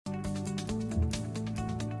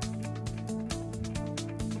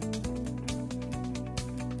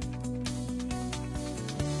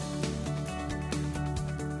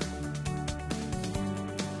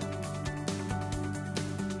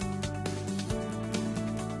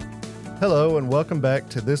Hello, and welcome back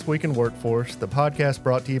to This Week in Workforce, the podcast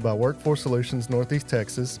brought to you by Workforce Solutions Northeast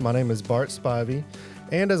Texas. My name is Bart Spivey,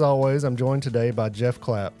 and as always, I'm joined today by Jeff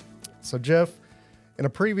Clapp. So, Jeff, in a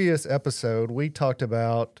previous episode, we talked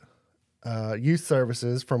about youth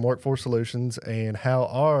services from Workforce Solutions and how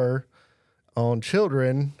our own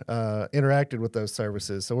children interacted with those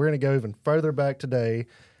services. So we're going to go even further back today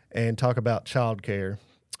and talk about childcare.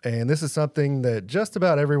 And this is something that just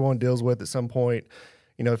about everyone deals with at some point.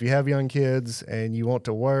 You know, if you have young kids and you want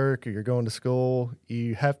to work or you're going to school,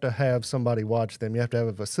 you have to have somebody watch them. You have to have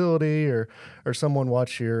a facility or someone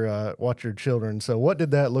watch your children. So what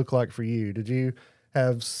did that look like for you? Did you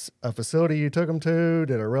have a facility you took them to?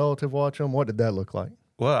 Did a relative watch them? What did that look like?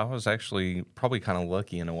 Well, I was actually probably kind of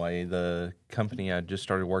lucky in a way. The company I just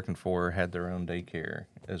started working for had their own daycare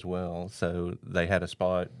as well. So they had a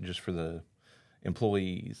spot just for the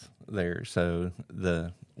employees there. So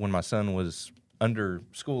when my son was under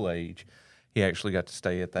school age, he actually got to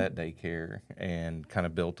stay at that daycare and kind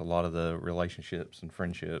of built a lot of the relationships and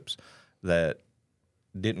friendships that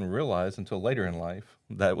didn't realize until later in life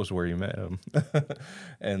that was where he met him.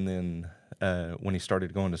 And then when he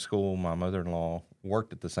started going to school, my mother-in-law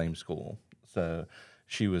worked at the same school. So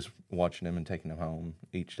she was watching him and taking him home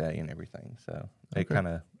each day and everything. So it kind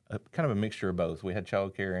of a mixture of both. We had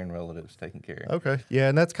childcare and relatives taking care of. Okay. Yeah,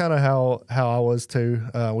 and that's kind of how I was too.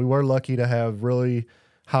 We were lucky to have really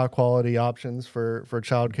high quality options for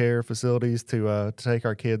childcare facilities to take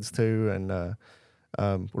our kids to,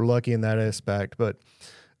 and we're lucky in that aspect. But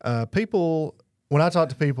when I talk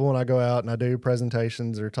to people and I go out and I do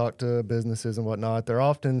presentations or talk to businesses and whatnot, they're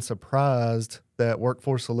often surprised that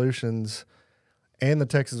Workforce Solutions and the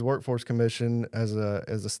Texas Workforce Commission as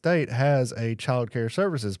a state has a child care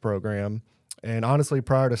services program. And honestly,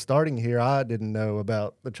 prior to starting here, I didn't know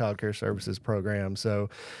about the child care services program. So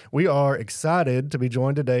we are excited to be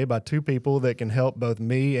joined today by two people that can help both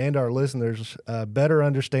me and our listeners better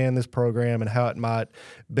understand this program and how it might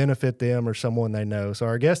benefit them or someone they know. So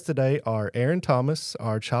our guests today are Erin Thomas,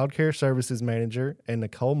 our child care services manager, and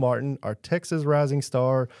Nicole Martin, our Texas Rising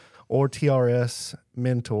Star or TRS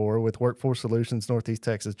mentor with Workforce Solutions Northeast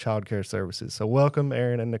Texas Child Care Services. So welcome,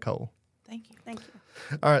 Erin and Nicole. Thank you. Thank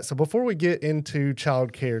you. All right, so before we get into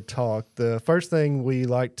child care talk, the first thing we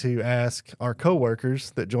like to ask our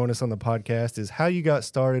coworkers that join us on the podcast is how you got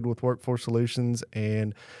started with Workforce Solutions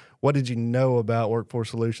and what did you know about Workforce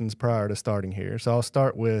Solutions prior to starting here? So I'll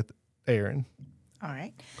start with Erin. All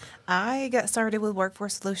right. I got started with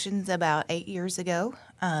Workforce Solutions about 8 years ago.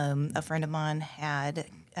 A friend of mine had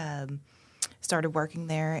started working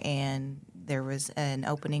there, and there was an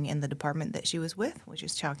opening in the department that she was with, which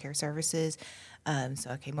is child care services.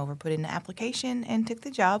 So I came over, put in an application, and took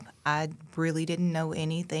the job. I really didn't know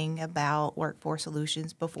anything about Workforce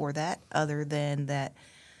Solutions before that, other than that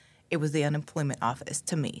it was the unemployment office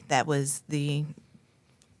to me. That was the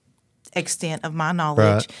extent of my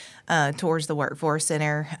knowledge towards the Workforce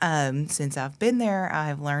Center. Since I've been there,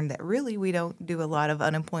 I've learned that really we don't do a lot of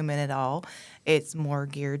unemployment at all. It's more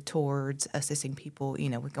geared towards assisting people,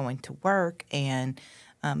 with going to work and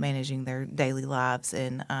managing their daily lives.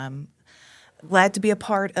 And I'm glad to be a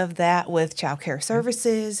part of that with child care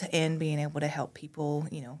services and being able to help people,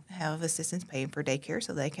 have assistance paying for daycare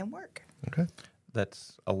so they can work. Okay.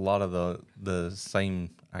 That's a lot of the same,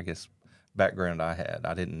 I guess, background I had.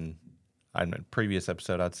 In a previous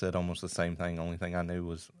episode, I'd said almost the same thing. Only thing I knew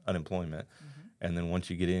was unemployment. Mm-hmm. And then once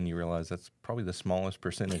you get in, you realize that's probably the smallest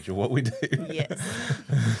percentage of what we do. Yes.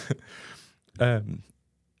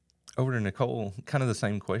 Over to Nicole, kind of the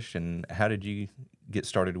same question. How did you get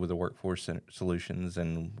started with the Workforce Solutions,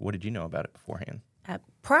 and what did you know about it beforehand?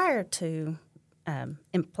 Prior to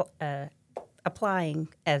applying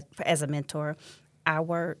as a mentor, I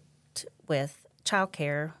worked with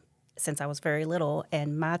childcare since I was very little,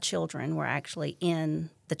 and my children were actually in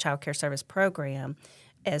the child care service program,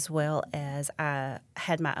 as well as I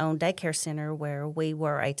had my own daycare center where we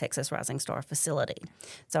were a Texas Rising Star facility.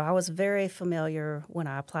 So I was very familiar when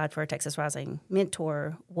I applied for a Texas Rising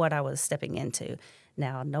mentor what I was stepping into.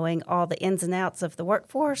 Now, knowing all the ins and outs of the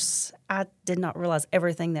workforce, I did not realize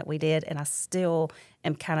everything that we did, and I still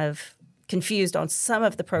am kind of confused on some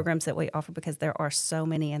of the programs that we offer because there are so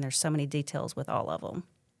many and there's so many details with all of them.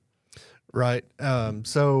 Right.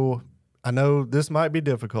 So I know this might be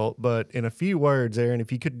difficult, but in a few words, Erin, if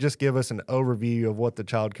you could just give us an overview of what the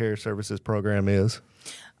Child Care Services program is.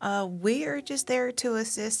 We are just there to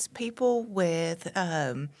assist people with,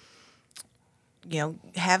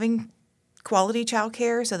 having quality child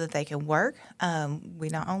care so that they can work. We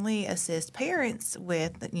not only assist parents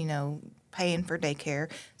with, paying for daycare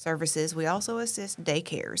services, we also assist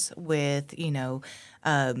daycares with,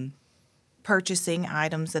 purchasing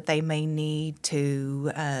items that they may need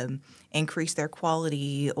to increase their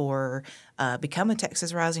quality or become a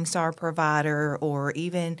Texas Rising Star provider, or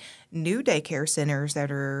even new daycare centers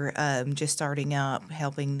that are just starting up,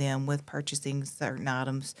 helping them with purchasing certain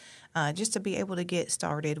items just to be able to get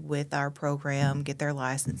started with our program, get their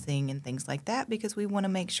licensing and things like that, because we want to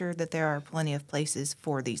make sure that there are plenty of places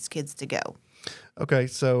for these kids to go. Okay,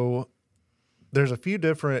 so there's a few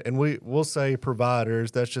different, and we'll say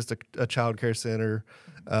providers. That's just a child care center,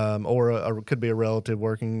 or could be a relative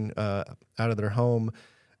working out of their home.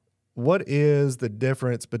 What is the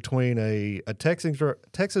difference between a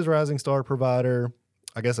Texas Rising Star provider,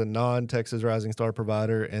 I guess a non-Texas Rising Star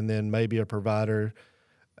provider, and then maybe a provider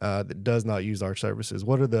that does not use our services?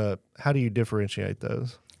 How do you differentiate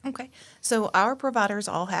those? Okay, so our providers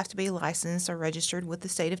all have to be licensed or registered with the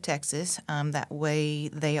state of Texas. That way,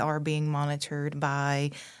 they are being monitored by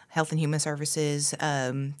Health and Human Services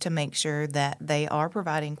to make sure that they are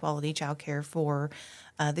providing quality child care for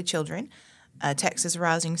the children. A Texas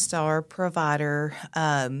Rising Star provider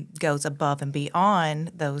goes above and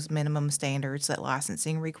beyond those minimum standards that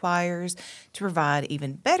licensing requires to provide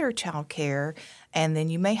even better child care. And then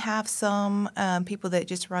you may have some people that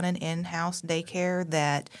just run an in-house daycare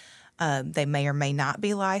that they may or may not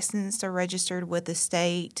be licensed or registered with the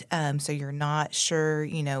state, so you're not sure,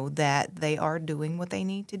 that they are doing what they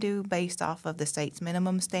need to do based off of the state's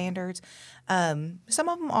minimum standards. Some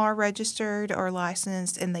of them are registered or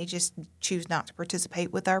licensed, and they just choose not to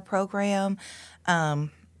participate with our program. And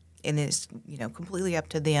it's, completely up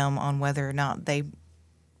to them on whether or not they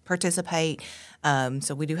participate.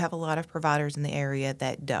 So we do have a lot of providers in the area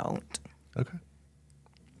that don't. Okay.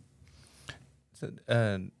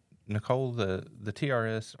 So, Nicole, the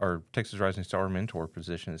TRS or Texas Rising Star mentor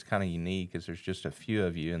position is kind of unique, as there's just a few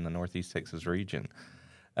of you in the Northeast Texas region.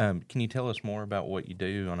 Can you tell us more about what you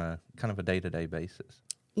do on a kind of a day-to-day basis?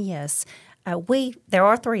 Yes. There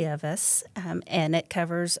are three of us, and it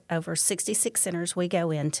covers over 66 centers we go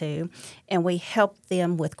into, and we help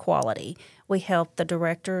them with quality. We help the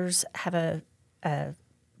directors have a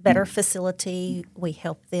better facility. We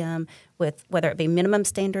help them with whether it be minimum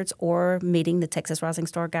standards or meeting the Texas Rising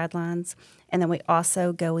Star guidelines. And then we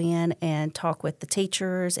also go in and talk with the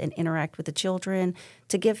teachers and interact with the children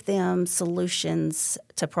to give them solutions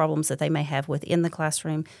to problems that they may have within the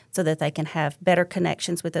classroom so that they can have better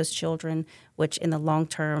connections with those children, which in the long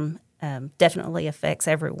term definitely affects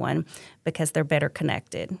everyone because they're better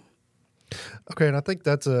connected. Okay, and I think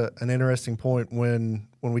that's an interesting point when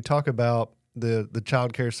we talk about the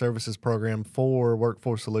Child Care Services program for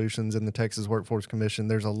Workforce Solutions in the Texas Workforce Commission.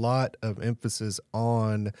 There's a lot of emphasis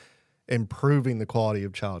on improving the quality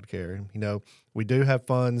of child care. We do have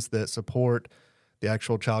funds that support the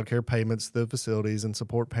actual child care payments to the facilities and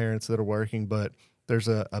support parents that are working, but there's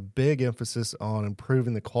a big emphasis on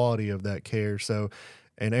improving the quality of that care. So,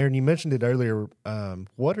 and Erin, you mentioned it earlier,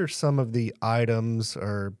 what are some of the items,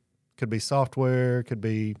 or could be software, could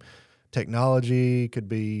be technology, could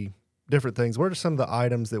be different things. What are some of the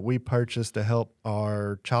items that we purchase to help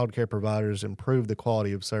our child care providers improve the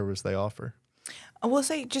quality of service they offer? I will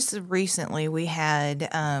say just recently we had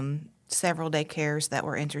several daycares that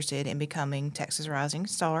were interested in becoming Texas Rising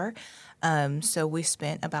Star. So we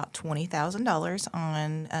spent about $20,000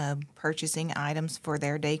 on purchasing items for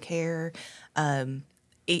their daycare. And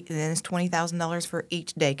then it's $20,000 for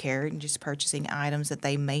each daycare, and just purchasing items that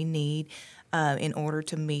they may need in order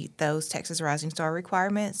to meet those Texas Rising Star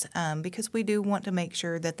requirements, because we do want to make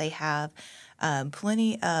sure that they have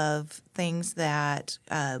plenty of things that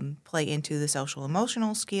play into the social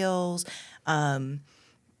emotional skills,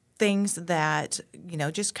 things that,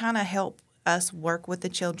 just kind of help us work with the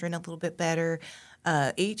children a little bit better.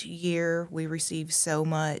 Each year we receive so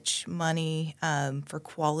much money for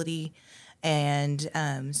quality. And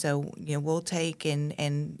so, we'll take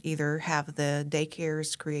and either have the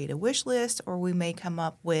daycares create a wish list, or we may come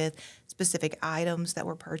up with specific items that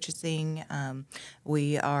we're purchasing.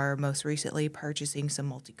 We are most recently purchasing some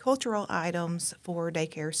multicultural items for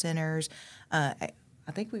daycare centers. I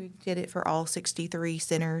think we did it for all 63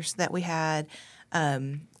 centers that we had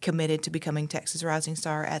committed to becoming Texas Rising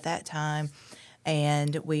Star at that time.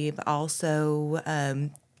 And we've also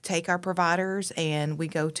take our providers and we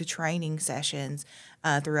go to training sessions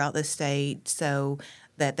throughout the state so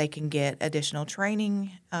that they can get additional training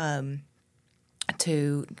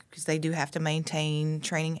because they do have to maintain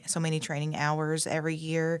so many training hours every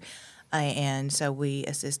year. And so we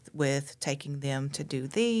assist with taking them to do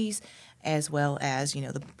these, as well as,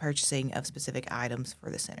 the purchasing of specific items for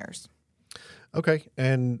the centers. Okay.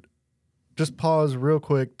 And just pause real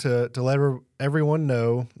quick to let everyone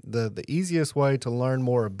know the easiest way to learn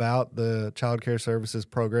more about the Child Care Services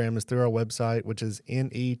program is through our website, which is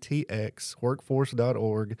NETX,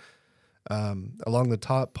 workforce.org. Along the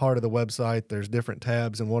top part of the website, there's different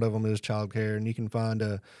tabs, and one of them is child care, and you can find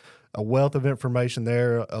a wealth of information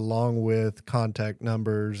there along with contact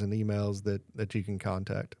numbers and emails that you can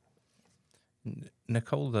contact.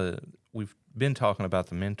 Nicole, we've been talking about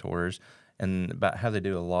the mentors and about how they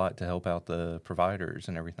do a lot to help out the providers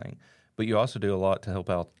and everything, but you also do a lot to help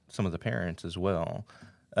out some of the parents as well.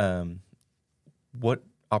 What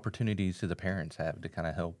opportunities do the parents have to kind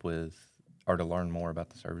of help with or to learn more about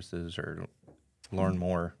the services or learn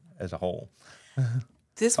more as a whole?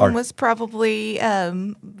 This one was probably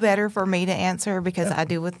better for me to answer because I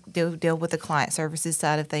do deal with the client services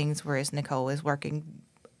side of things, whereas Nicole is working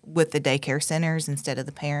with the daycare centers instead of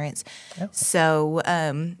the parents. Okay. So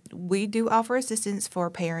we do offer assistance for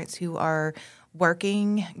parents who are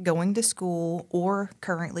working, going to school, or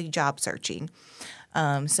currently job searching.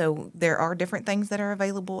 So there are different things that are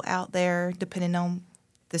available out there depending on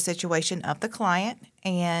the situation of the client.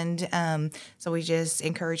 And so we just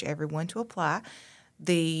encourage everyone to apply.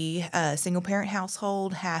 The single-parent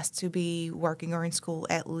household has to be working or in school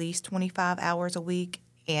at least 25 hours a week,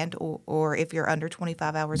 and or if you're under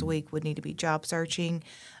 25 hours a week, would need to be job searching.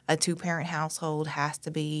 A two-parent household has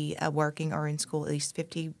to be working or in school at least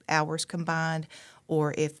 50 hours combined,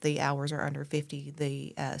 or if the hours are under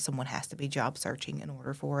 50, someone has to be job searching in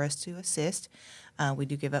order for us to assist. We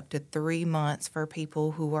do give up to 3 months for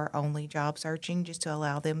people who are only job searching, just to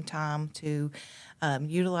allow them time to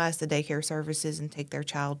utilize the daycare services and take their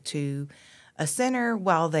child to a center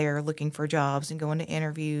while they're looking for jobs and going to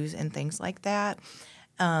interviews and things like that.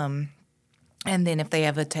 And then if they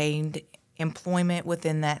have attained employment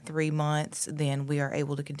within that 3 months, then we are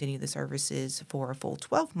able to continue the services for a full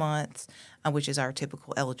 12 months, which is our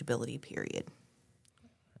typical eligibility period.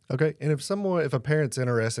 Okay, and if a parent's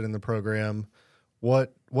interested in the program,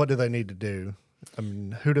 what do they need to do? I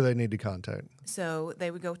mean, who do they need to contact? So they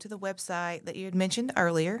would go to the website that you had mentioned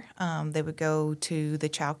earlier. They would go to the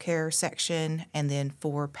child care section and then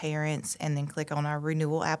for parents and then click on our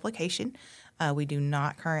renewal application. We do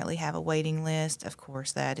not currently have a waiting list. Of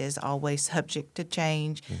course, that is always subject to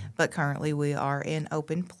change, but currently we are in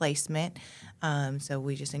open placement. So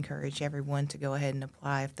we just encourage everyone to go ahead and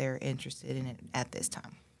apply if they're interested in it at this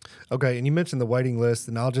time. Okay, and you mentioned the waiting list,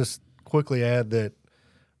 and I'll just quickly add that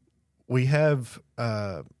we have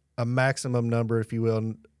a maximum number, if you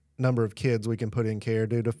will, number of kids we can put in care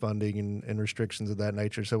due to funding and restrictions of that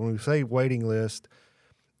nature. So when we say waiting list,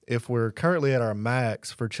 if we're currently at our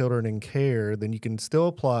max for children in care, then you can still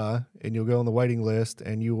apply and you'll go on the waiting list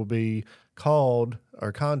and you will be called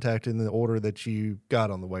or contacted in the order that you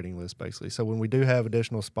got on the waiting list, basically. So when we do have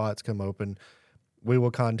additional spots come open, we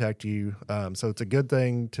will contact you. So it's a good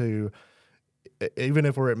thing to, even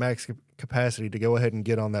if we're at max capacity, to go ahead and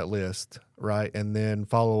get on that list, right? And then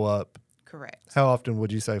follow up. Correct. How often would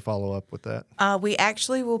you say follow up with that? We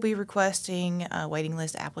actually will be requesting waiting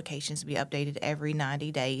list applications to be updated every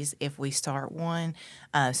 90 days if we start one.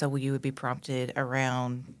 So you would be prompted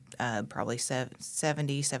around probably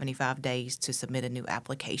 70, 75 days to submit a new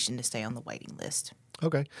application to stay on the waiting list.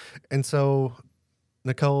 Okay. And so,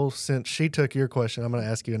 Nicole, since she took your question, I'm going to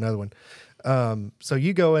ask you another one. So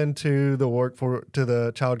you go into to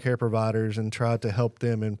the child care providers and try to help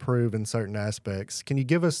them improve in certain aspects. Can you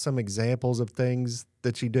give us some examples of things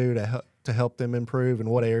that you do to help them improve and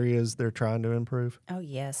what areas they're trying to improve? Oh,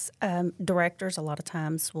 yes. Directors a lot of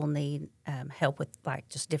times will need help with like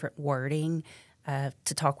just different wording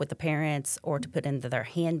to talk with the parents or to put into their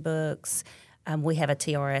handbooks. We have a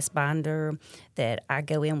TRS binder that I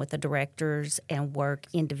go in with the directors and work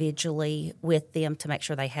individually with them to make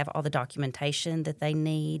sure they have all the documentation that they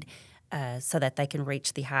need so that they can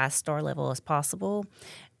reach the highest star level as possible.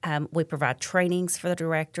 We provide trainings for the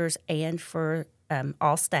directors and for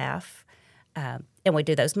all staff, and we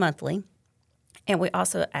do those monthly. And we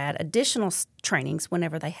also add additional trainings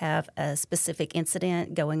whenever they have a specific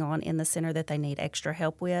incident going on in the center that they need extra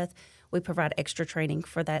help with. We provide extra training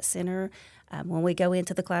for that center. When we go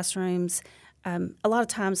into the classrooms, a lot of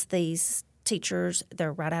times these teachers,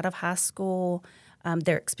 they're right out of high school.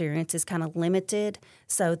 Their experience is kind of limited.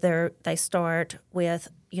 So they start with,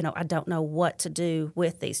 I don't know what to do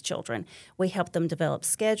with these children. We help them develop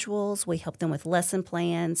schedules. We help them with lesson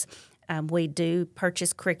plans. We do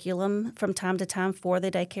purchase curriculum from time to time for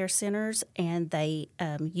the daycare centers, and they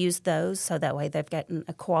use those so that way they've gotten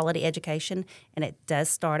a quality education, and it does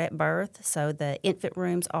start at birth. So the infant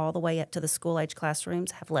rooms all the way up to the school-age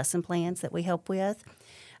classrooms have lesson plans that we help with.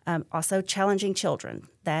 Also, challenging children.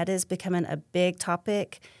 That is becoming a big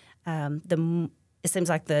topic. It seems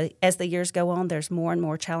like as the years go on, there's more and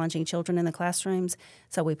more challenging children in the classrooms.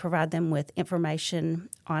 So we provide them with information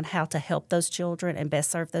on how to help those children and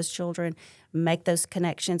best serve those children, make those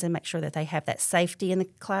connections, and make sure that they have that safety in the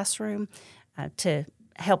classroom to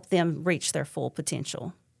help them reach their full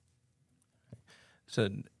potential. So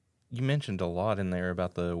you mentioned a lot in there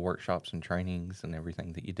about the workshops and trainings and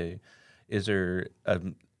everything that you do. Is there a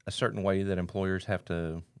certain way that employers have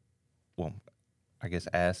to,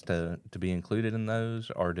 ask to be included in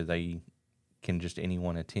those, or can just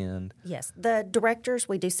anyone attend? Yes. The directors,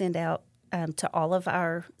 we do send out to all of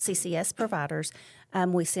our CCS providers.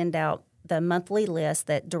 We send out the monthly list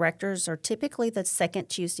that directors are typically the second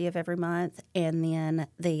Tuesday of every month, and then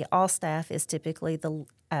the all staff is typically the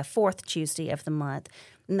fourth Tuesday of the month.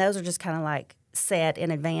 And those are just kind of like set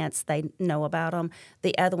in advance. They know about them.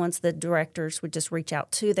 The other ones, the directors would just reach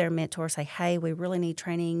out to their mentor, say, hey, we really need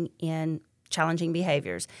training in challenging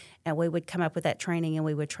behaviors. And we would come up with that training, and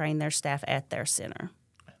we would train their staff at their center.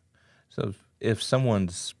 So if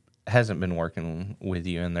someone's hasn't been working with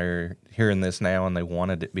you and they're hearing this now and they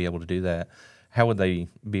wanted to be able to do that, how would they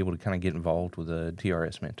be able to kind of get involved with a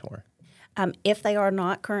TRS mentor? If they are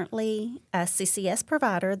not currently a CCS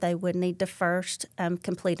provider, they would need to first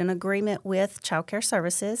complete an agreement with Child Care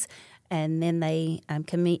Services, and then they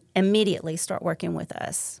can immediately start working with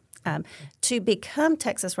us. To become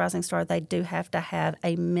Texas Rising Star, they do have to have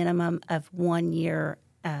a minimum of 1 year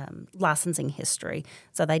licensing history.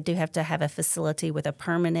 So they do have to have a facility with a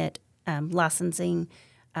permanent licensing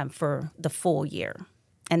for the full year.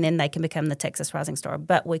 And then they can become the Texas Rising Star.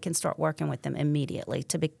 But we can start working with them immediately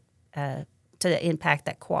to impact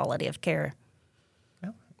that quality of care.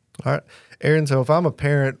 All right. Erin, so if I'm a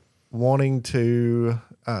parent wanting to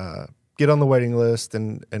get on the waiting list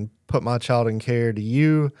and put my child in care,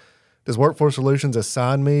 does Workforce Solutions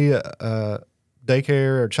assign me a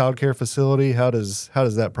daycare or child care facility? How does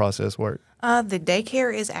that process work? The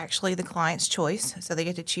daycare is actually the client's choice, so they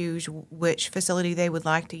get to choose which facility they would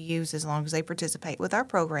like to use as long as they participate with our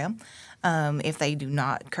program. If they do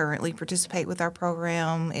not currently participate with our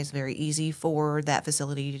program, it's very easy for that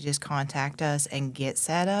facility to just contact us and get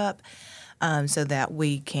set up so that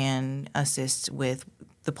we can assist with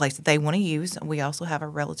the place that they want to use. We also have a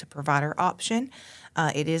relative provider option.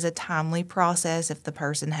 It is a timely process if the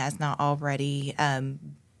person has not already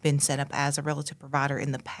been set up as a relative provider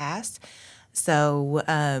in the past. So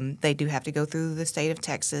they do have to go through the state of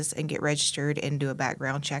Texas and get registered and do a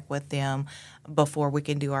background check with them before we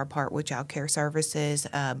can do our part with Child Care Services.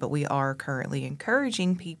 But we are currently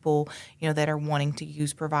encouraging people, that are wanting to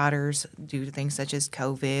use providers due to things such as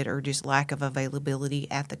COVID or just lack of availability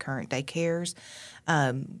at the current daycares.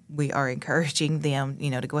 We are encouraging them,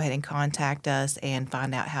 to go ahead and contact us and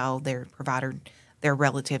find out how their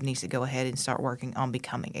relative needs to go ahead and start working on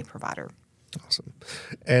becoming a provider. Awesome.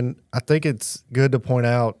 And I think it's good to point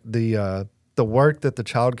out the work that the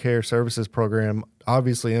Child Care Services program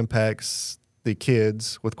obviously impacts the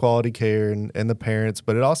kids with quality care and the parents,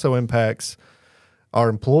 but it also impacts our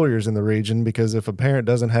employers in the region, because if a parent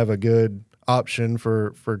doesn't have a good option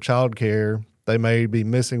for child care, they may be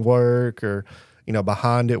missing work or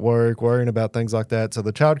behind at work, worrying about things like that. So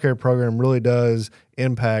the child care program really does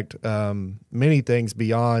impact many things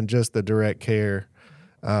beyond just the direct care.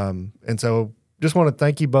 And so just want to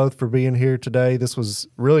thank you both for being here today. This was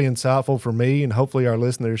really insightful for me and hopefully our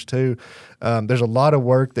listeners too. There's a lot of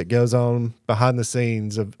work that goes on behind the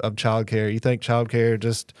scenes of childcare. You think childcare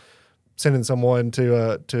just sending someone to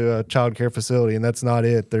a childcare facility, and that's not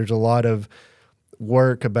it. There's a lot of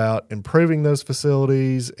work about improving those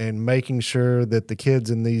facilities and making sure that the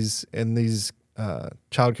kids in these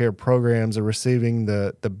childcare programs are receiving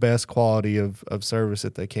the best quality of service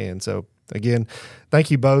that they can. So again, thank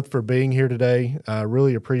you both for being here today. I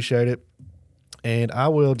really appreciate it. And I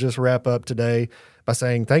will just wrap up today by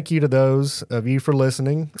saying thank you to those of you for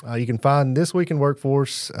listening. You can find This Week in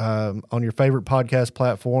Workforce on your favorite podcast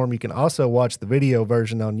platform. You can also watch the video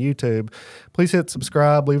version on YouTube. Please hit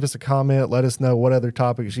subscribe, leave us a comment, let us know what other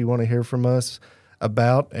topics you want to hear from us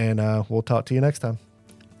about, and we'll talk to you next time.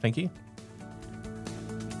 Thank you.